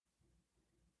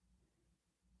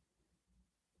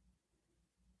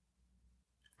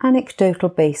Anecdotal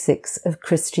Basics of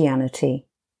Christianity.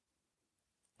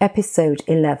 Episode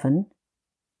 11.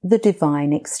 The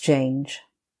Divine Exchange.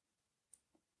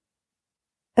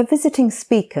 A visiting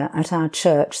speaker at our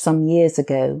church some years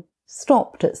ago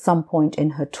stopped at some point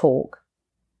in her talk,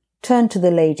 turned to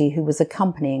the lady who was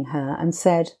accompanying her and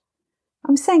said,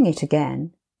 "I'm saying it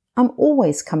again. I'm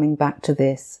always coming back to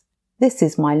this. This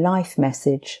is my life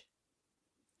message."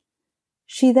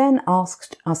 She then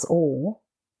asked us all,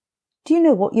 "Do you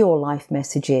know what your life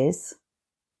message is?"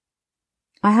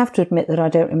 I have to admit that I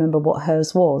don't remember what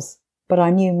hers was, but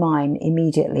I knew mine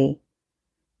immediately.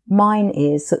 Mine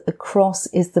is that the cross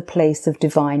is the place of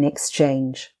divine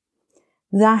exchange.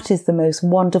 That is the most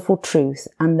wonderful truth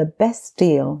and the best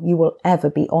deal you will ever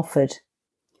be offered.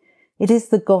 It is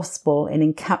the gospel in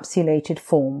encapsulated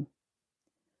form.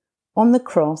 On the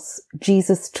cross,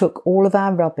 Jesus took all of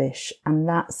our rubbish, and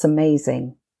that's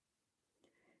amazing.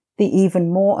 The even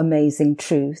more amazing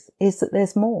truth is that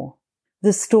there's more.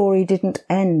 The story didn't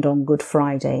end on Good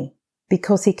Friday,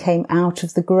 because he came out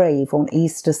of the grave on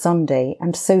Easter Sunday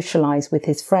and socialised with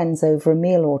his friends over a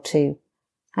meal or two,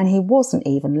 and he wasn't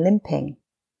even limping.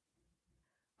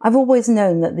 I've always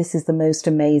known that this is the most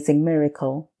amazing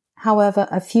miracle. However,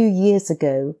 a few years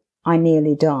ago, I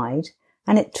nearly died,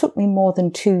 and it took me more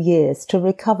than 2 years to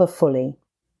recover fully.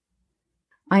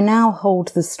 I now hold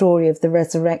the story of the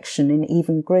resurrection in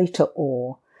even greater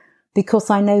awe, because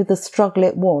I know the struggle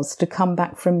it was to come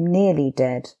back from nearly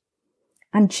dead.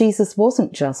 And Jesus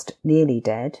wasn't just nearly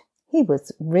dead, he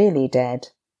was really dead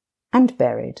and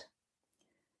buried.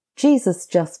 Jesus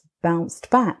just bounced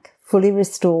back, fully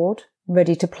restored,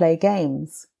 ready to play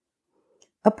games.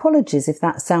 Apologies if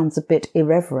that sounds a bit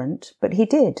irreverent, but he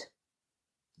did.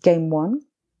 Game 1.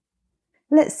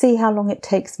 Let's see how long it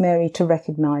takes Mary to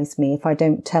recognise me if I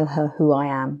don't tell her who I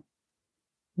am.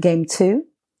 Game 2.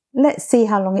 Let's see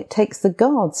how long it takes the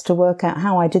guards to work out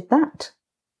how I did that.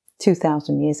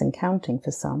 2,000 years and counting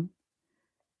for some.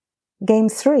 Game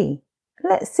 3.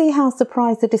 Let's see how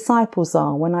surprised the disciples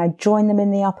are when I join them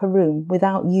in the upper room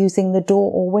without using the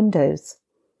door or windows.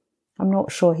 I'm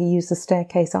not sure he used the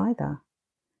staircase either.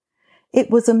 It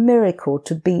was a miracle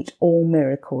to beat all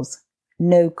miracles.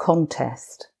 No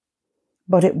contest.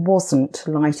 But it wasn't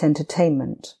light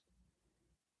entertainment.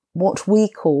 What we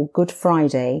call Good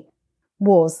Friday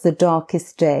was the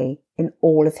darkest day in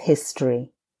all of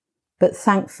history. But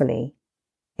thankfully,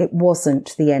 it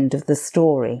wasn't the end of the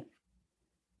story.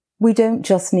 We don't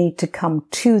just need to come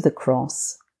to the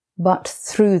cross, but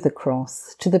through the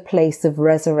cross to the place of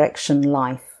resurrection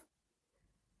life.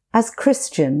 As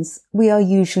Christians, we are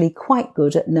usually quite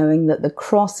good at knowing that the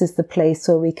cross is the place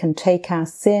where we can take our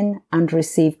sin and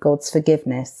receive God's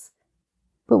forgiveness.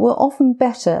 But we're often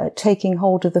better at taking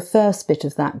hold of the first bit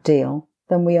of that deal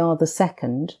than we are the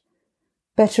second,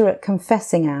 better at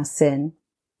confessing our sin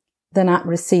than at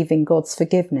receiving God's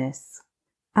forgiveness.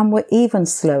 And we're even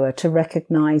slower to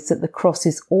recognise that the cross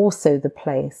is also the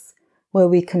place where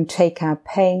we can take our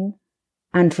pain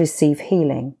and receive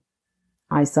healing.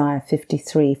 Isaiah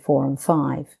 53, 4 and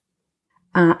 5.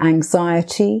 Our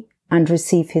anxiety and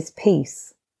receive his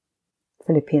peace.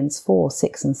 Philippians 4,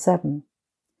 6 and 7.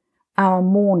 Our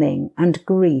mourning and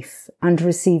grief and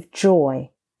receive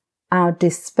joy. Our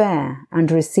despair and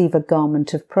receive a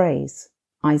garment of praise.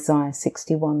 Isaiah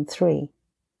 61, 3.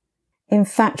 In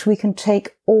fact, we can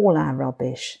take all our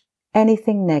rubbish,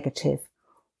 anything negative,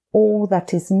 all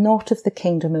that is not of the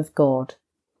kingdom of God,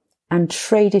 and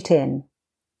trade it in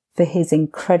for his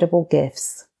incredible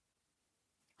gifts.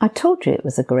 I told you it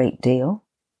was a great deal.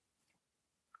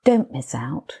 Don't miss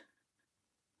out.